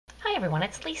everyone,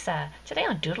 it's Lisa. Today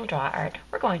on Doodle Draw Art,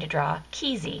 we're going to draw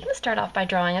Kizi. I'm going to start off by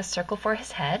drawing a circle for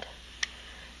his head.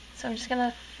 So I'm just going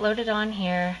to float it on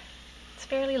here. It's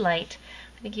fairly light.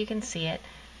 I think you can see it.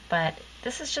 But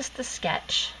this is just the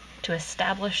sketch to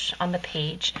establish on the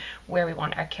page where we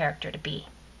want our character to be.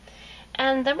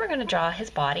 And then we're going to draw his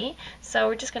body. So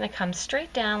we're just going to come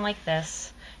straight down like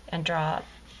this and draw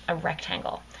a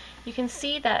rectangle. You can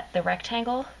see that the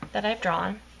rectangle that I've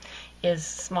drawn is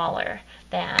smaller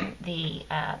than the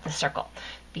circle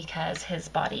because his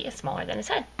body is smaller than his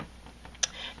head.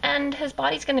 And his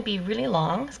body's going to be really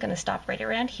long. It's going to stop right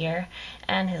around here,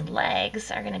 and his legs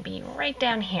are going to be right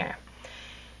down here.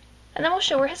 And then we'll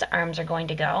show where his arms are going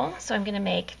to go. So I'm going to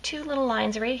make two little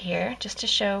lines right here just to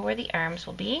show where the arms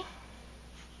will be.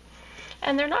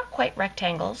 And they're not quite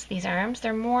rectangles, these arms.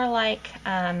 They're more like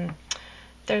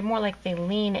they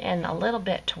lean in a little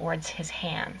bit towards his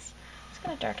hands. I'm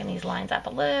going to darken these lines up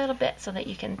a little bit so that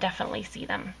you can definitely see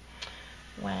them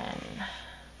when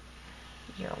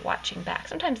you're watching back.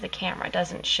 Sometimes the camera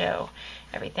doesn't show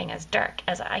everything as dark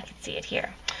as I can see it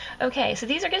here. Okay, so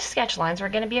these are just sketch lines. We're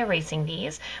going to be erasing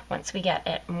these once we get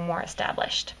it more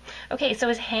established. Okay, so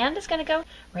his hand is going to go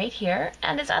right here,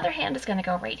 and his other hand is going to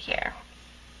go right here.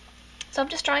 So I'm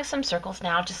just drawing some circles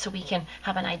now just so we can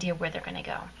have an idea where they're going to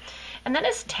go. And then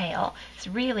his tail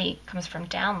really comes from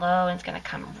down low and it's going to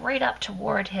come right up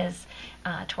toward his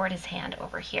hand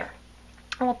over here.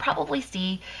 And we'll probably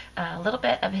see a little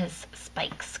bit of his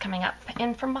spikes coming up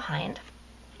in from behind.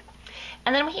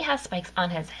 And then he has spikes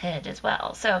on his head as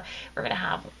well. So we're going to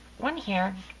have one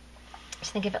here.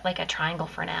 Just think of it like a triangle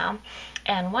for now.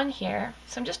 And one here.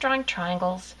 So I'm just drawing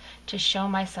triangles to show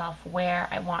myself where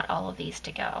I want all of these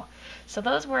to go. So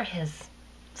those where his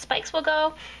spikes will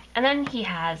go. And then he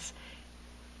has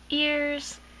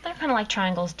ears. They're kind of like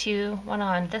triangles too. One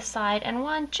on this side and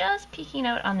one just peeking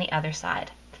out on the other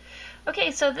side.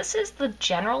 Okay, so this is the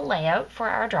general layout for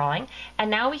our drawing. And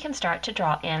now we can start to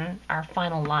draw in our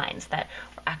final lines that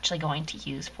we're actually going to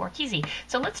use for Kizi.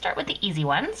 So let's start with the easy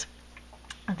ones.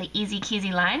 The easy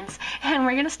Kizi lines, and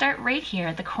we're going to start right here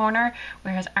at the corner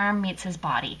where his arm meets his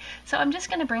body. So I'm just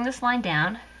going to bring this line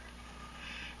down,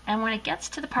 and when it gets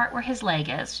to the part where his leg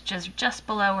is, which is just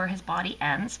below where his body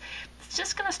ends, it's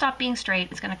just going to stop being straight.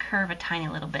 It's going to curve a tiny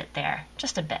little bit there,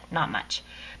 just a bit, not much.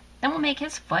 Then we'll make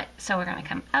his foot, so we're going to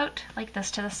come out like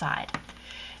this to the side.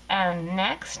 And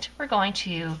next we're going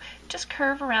to just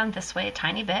curve around this way a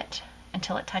tiny bit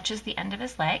until it touches the end of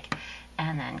his leg,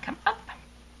 and then come up.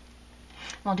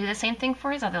 We'll do the same thing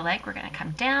for his other leg. We're going to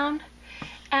come down,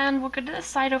 and we'll go to the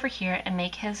side over here and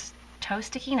make his toe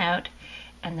sticking out,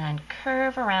 and then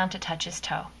curve around to touch his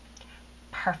toe.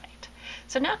 Perfect.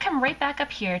 So now come right back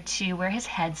up here to where his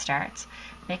head starts.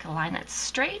 Make a line that's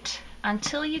straight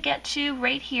until you get to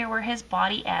right here where his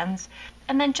body ends,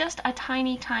 and then just a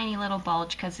tiny, tiny little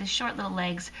bulge because his short little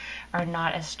legs are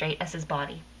not as straight as his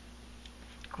body.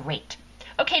 Great.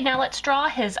 Okay, now let's draw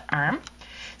his arm.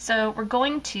 So we're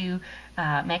going to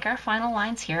make our final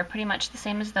lines here, pretty much the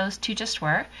same as those two just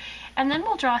were, and then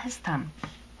we'll draw his thumb.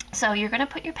 So you're going to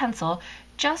put your pencil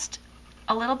just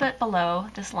a little bit below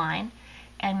this line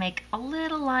and make a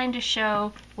little line to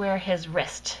show where his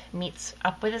wrist meets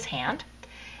up with his hand.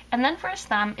 And then for his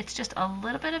thumb, it's just a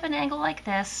little bit of an angle like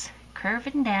this,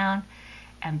 curving down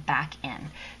and back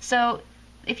in. So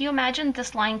if you imagine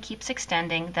this line keeps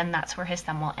extending, then that's where his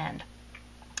thumb will end.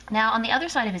 Now on the other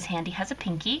side of his hand he has a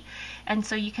pinky, and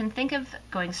so you can think of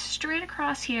going straight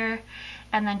across here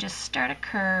and then just start a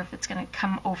curve that's going to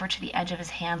come over to the edge of his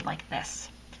hand like this.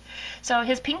 So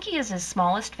his pinky is his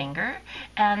smallest finger,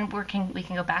 and we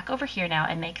can go back over here now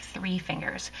and make 3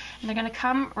 fingers. And they're going to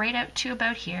come right out to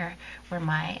about here where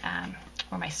my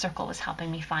circle was helping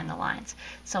me find the lines.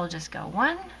 So we'll just go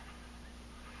 1,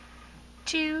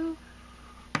 2,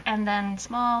 and then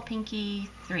small pinky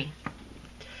 3.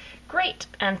 Great,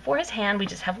 and for his hand we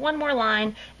just have one more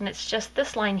line, and it's just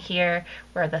this line here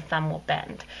where the thumb will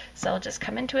bend. So I'll just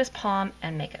come into his palm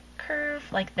and make a curve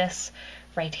like this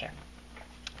right here.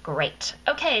 Great.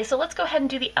 Okay, so let's go ahead and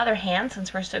do the other hand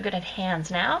since we're so good at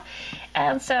hands now.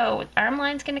 And so arm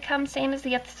line's going to come same as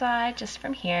the other side, just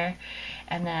from here.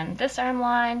 And then this arm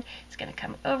line is going to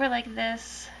come over like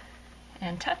this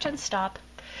and touch and stop.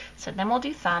 So then we'll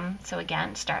do thumb. So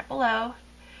again, start below,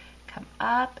 come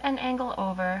up and angle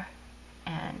over,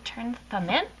 and turn the thumb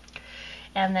in.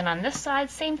 And then on this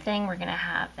side, same thing, we're going to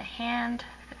have the hand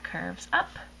that curves up,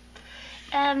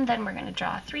 and then we're going to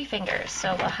draw 3 fingers.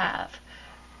 So we'll have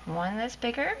 1 that's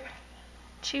bigger,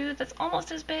 2 that's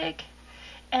almost as big,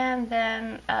 and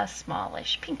then a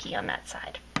smallish pinky on that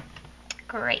side.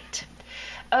 Great.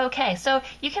 Okay, so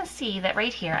you can see that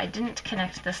right here I didn't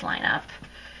connect this line up,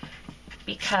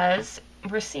 because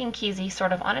we're seeing Kizi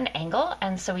sort of on an angle,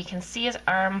 and so we can see his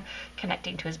arm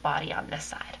connecting to his body on this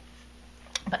side,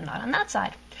 but not on that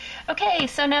side. Okay,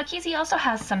 so now Kizi also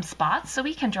has some spots, so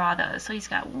we can draw those. So he's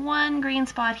got one green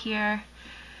spot here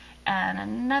and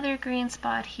another green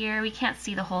spot here. We can't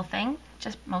see the whole thing,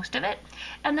 just most of it.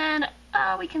 And then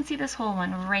we can see this whole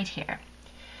one right here.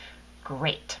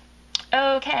 Great.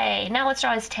 Okay, now let's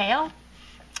draw his tail.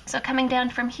 So coming down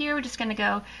from here, we're just going to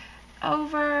go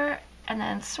over and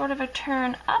then sort of a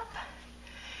turn up.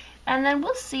 And then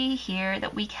we'll see here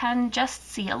that we can just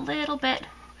see a little bit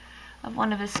of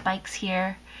one of his spikes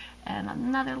here and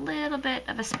another little bit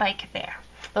of a spike there.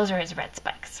 Those are his red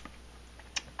spikes.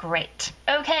 Great.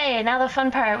 Okay, now the fun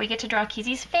part, we get to draw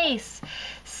Kizi's face.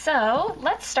 So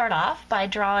let's start off by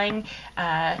drawing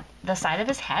the side of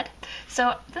his head.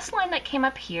 So this line that came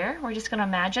up here, we're just going to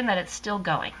imagine that it's still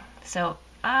going. So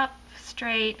up,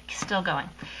 straight, still going.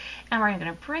 And we're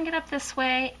going to bring it up this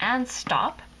way and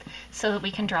stop so that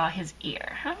we can draw his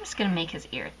ear. I'm just going to make his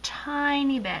ear a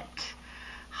tiny bit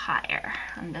higher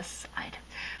on this side.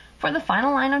 For the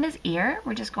final line on his ear,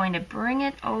 we're just going to bring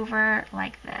it over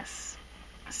like this.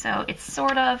 So it's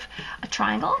sort of a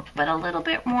triangle, but a little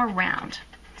bit more round.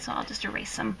 So I'll just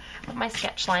erase some of my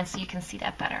sketch lines so you can see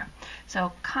that better.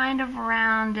 So kind of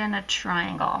round in a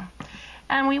triangle.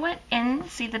 And we went in,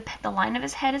 see the line of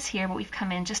his head is here, but we've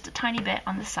come in just a tiny bit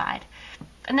on the side.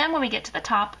 And then when we get to the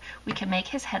top, we can make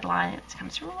his headline. It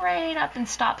comes right up and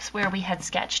stops where we had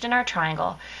sketched in our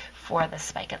triangle for the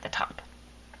spike at the top.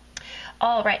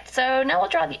 All right, so now we'll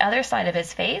draw the other side of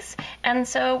his face. And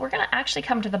so we're going to actually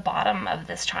come to the bottom of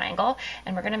this triangle,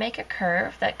 and we're going to make a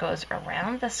curve that goes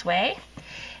around this way.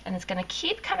 And it's going to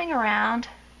keep coming around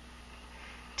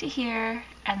to here,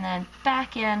 and then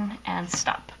back in and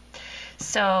stop.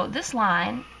 So this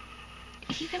line,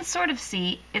 you can sort of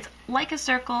see, it's like a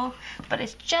circle, but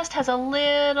it just has a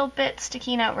little bit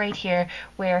sticking out right here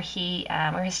where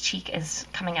his cheek is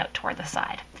coming out toward the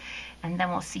side. And then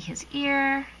we'll see his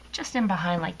ear just in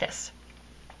behind like this.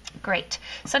 Great.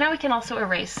 So now we can also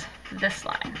erase this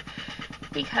line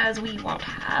because we won't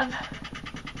have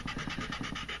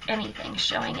anything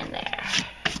showing in there.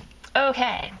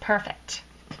 Okay, perfect.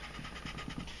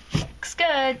 Looks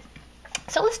good.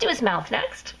 So let's do his mouth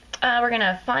next. We're going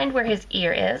to find where his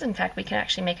ear is. In fact, we can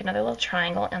actually make another little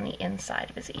triangle on the inside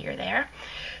of his ear there.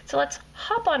 So let's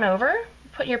hop on over,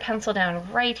 put your pencil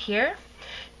down right here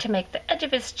to make the edge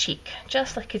of his cheek,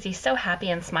 just like because he's so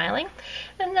happy and smiling.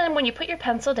 And then when you put your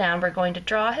pencil down, we're going to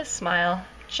draw his smile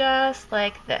just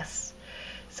like this.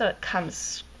 So it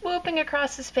comes swooping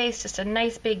across his face, just a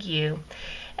nice big U.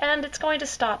 And it's going to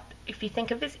stop, if you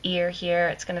think of his ear here,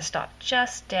 it's going to stop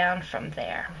just down from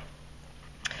there.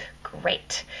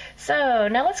 Great. So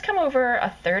now let's come over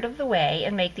a third of the way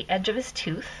and make the edge of his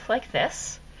tooth like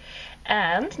this.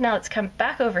 And now let's come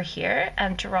back over here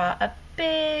and draw a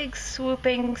big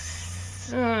swooping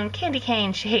candy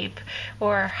cane shape,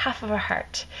 or half of a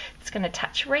heart. It's going to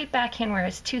touch right back in where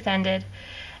his tooth ended.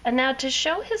 And now to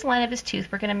show his line of his tooth,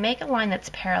 we're going to make a line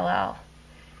that's parallel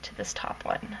to this top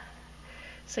one.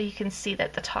 So you can see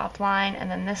that the top line and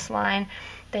then this line,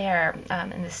 they are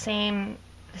in the same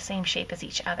shape as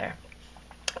each other.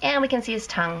 And we can see his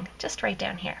tongue just right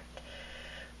down here.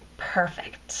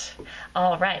 Perfect.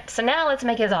 All right, so now let's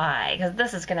make his eye, because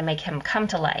this is going to make him come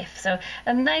to life. So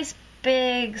a nice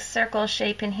big circle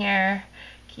shape in here.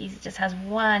 He just has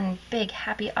one big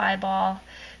happy eyeball.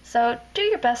 So do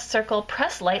your best circle.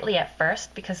 Press lightly at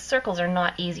first, because circles are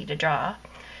not easy to draw.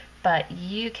 But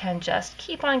you can just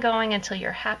keep on going until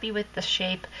you're happy with the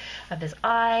shape of his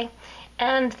eye.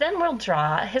 And then we'll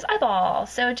draw his eyeball.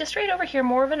 So just right over here,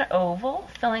 more of an oval,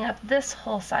 filling up this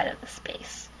whole side of the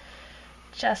space.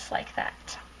 Just like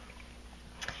that.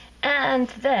 And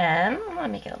then, let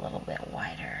me make it a little bit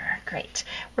wider. Great.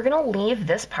 We're going to leave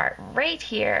this part right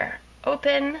here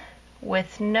open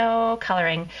with no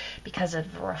coloring because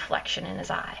of the reflection in his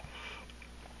eye.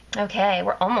 Okay,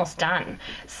 we're almost done.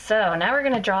 So now we're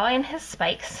going to draw in his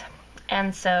spikes.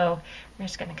 And so we're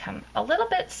just going to come a little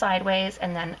bit sideways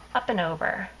and then up and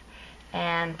over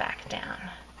and back down.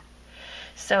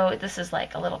 So this is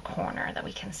like a little corner that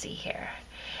we can see here.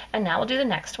 And now we'll do the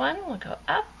next one. We'll go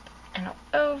up and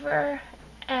over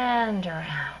and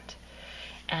around.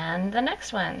 And the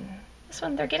next one. This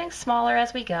one, they're getting smaller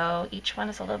as we go. Each one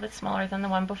is a little bit smaller than the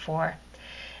one before.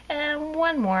 And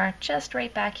one more just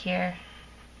right back here.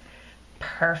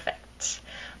 Perfect.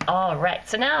 All right,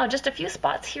 so now just a few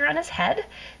spots here on his head.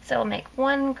 So we'll make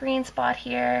one green spot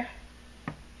here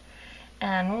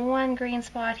and one green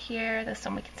spot here. This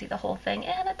one we can see the whole thing,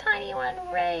 and a tiny one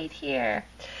right here.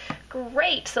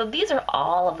 Great, so these are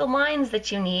all of the lines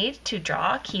that you need to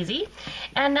draw Kizi.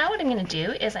 And now what I'm going to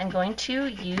do is I'm going to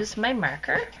use my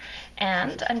marker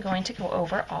and I'm going to go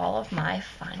over all of my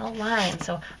final lines.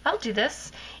 So I'll do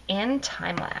this in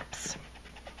time lapse.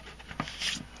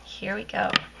 Here we go.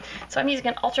 So I'm using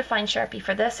an ultra fine Sharpie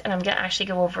for this, and I'm going to actually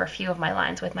go over a few of my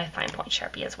lines with my fine point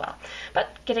Sharpie as well. But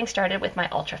getting started with my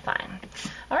ultra fine.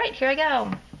 All right, here I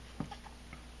go.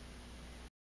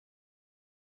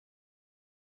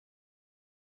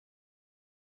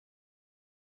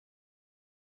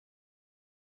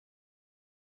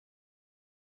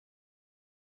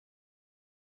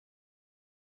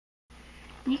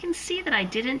 You can see that I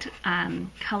didn't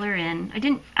I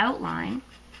didn't outline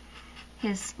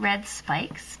his red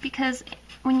spikes, because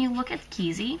when you look at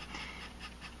Kizi,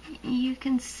 you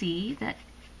can see that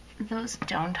those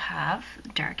don't have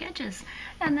dark edges.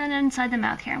 And then inside the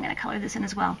mouth here, I'm going to color this in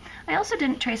as well. I also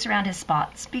didn't trace around his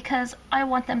spots because I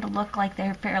want them to look like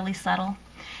they're fairly subtle,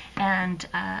 and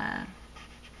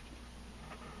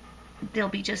they'll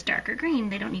be just darker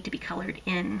green. They don't need to be colored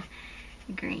in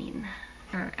green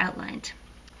or outlined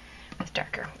with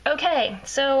darker. Okay,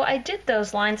 so I did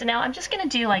those lines, and now I'm just going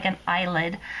to do like an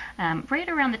eyelid right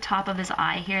around the top of his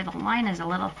eye here. The line is a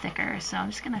little thicker, so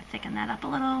I'm just going to thicken that up a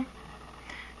little.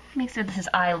 Makes his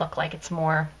eye look like it's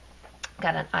more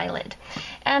got an eyelid.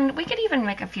 And we could even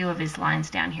make a few of his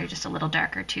lines down here just a little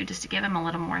darker too, just to give him a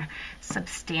little more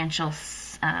substantial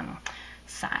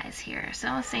size here.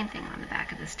 So same thing on the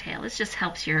back of his tail. This just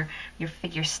helps your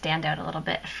figure stand out a little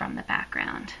bit from the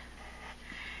background.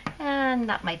 And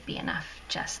that might be enough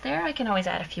just there. I can always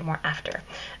add a few more after.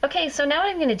 Okay, so now what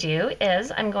I'm going to do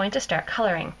is I'm going to start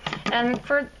coloring. And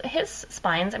for his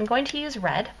spines, I'm going to use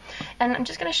red. And I'm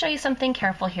just going to show you something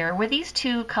careful here. Where these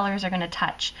two colors are going to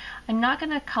touch, I'm not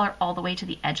going to color all the way to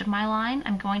the edge of my line.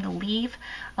 I'm going to leave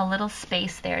a little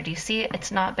space there. Do you see it?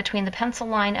 It's not between the pencil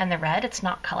line and the red. It's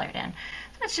not colored in.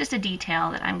 So that's just a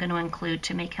detail that I'm going to include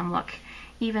to make him look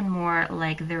even more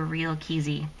like the real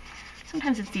Kizi.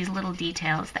 Sometimes it's these little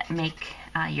details that make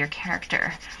your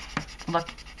character look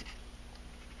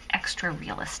extra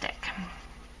realistic,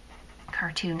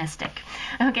 cartoonistic.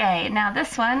 Okay, now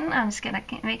this one, I'm just gonna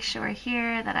make sure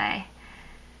here that I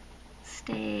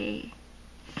stay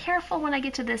careful when I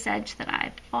get to this edge that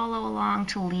I follow along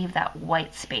to leave that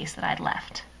white space that I'd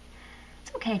left.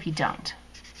 It's okay if you don't,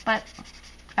 but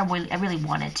I really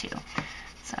wanted to,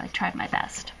 so I tried my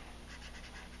best.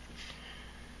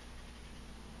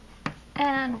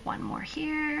 And one more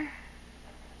here.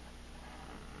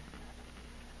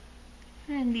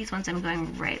 And these ones I'm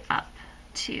going right up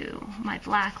to my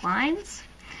black lines.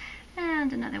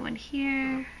 And another one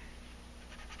here.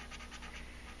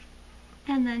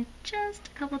 And then just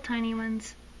a couple tiny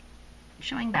ones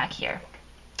showing back here.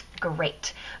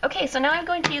 Great. Okay, so now I'm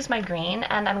going to use my green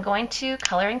and I'm going to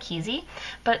color in Kizi,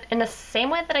 but in the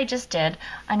same way that I just did,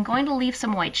 I'm going to leave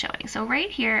some white showing. So right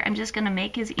here, I'm just going to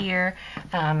make his ear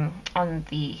on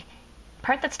the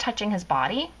part that's touching his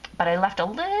body, but I left a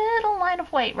little line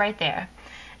of white right there.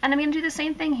 And I'm going to do the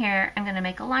same thing here. I'm going to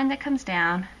make a line that comes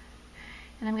down,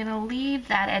 and I'm going to leave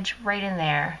that edge right in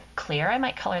there clear. I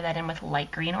might color that in with light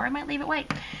green, or I might leave it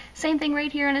white. Same thing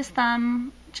right here on his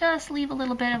thumb. Just leave a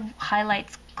little bit of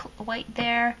highlights white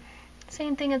there.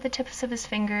 Same thing at the tips of his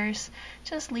fingers.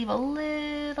 Just leave a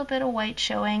little bit of white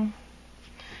showing.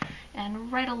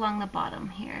 And right along the bottom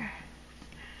here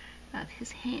of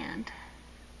his hand.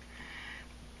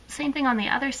 Same thing on the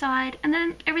other side. And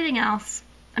then everything else,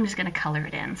 I'm just going to color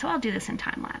it in. So I'll do this in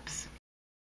time lapse.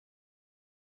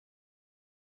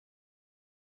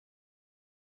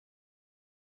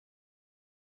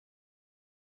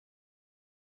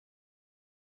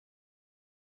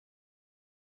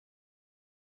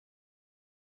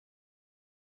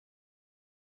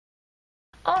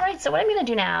 Alright, so what I'm going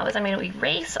to do now is I'm going to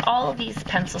erase all of these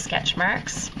pencil sketch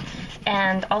marks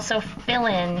and also fill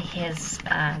in his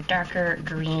darker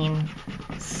green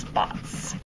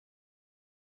spots.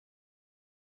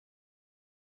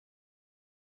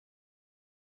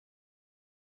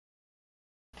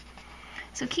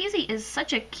 So Kizi is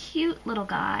such a cute little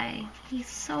guy. He's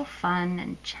so fun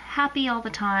and happy all the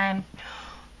time.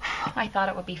 I thought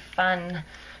it would be fun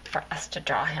for us to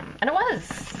draw him, and it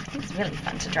was. He was really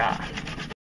fun to draw.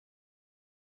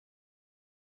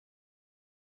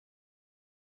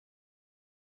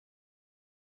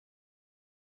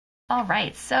 All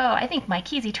right, so I think my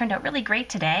Kizi turned out really great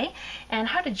today. And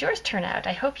how did yours turn out?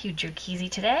 I hope you drew Kizi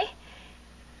today.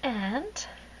 And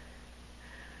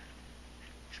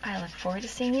I look forward to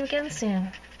seeing you again soon.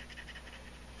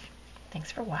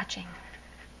 Thanks for watching.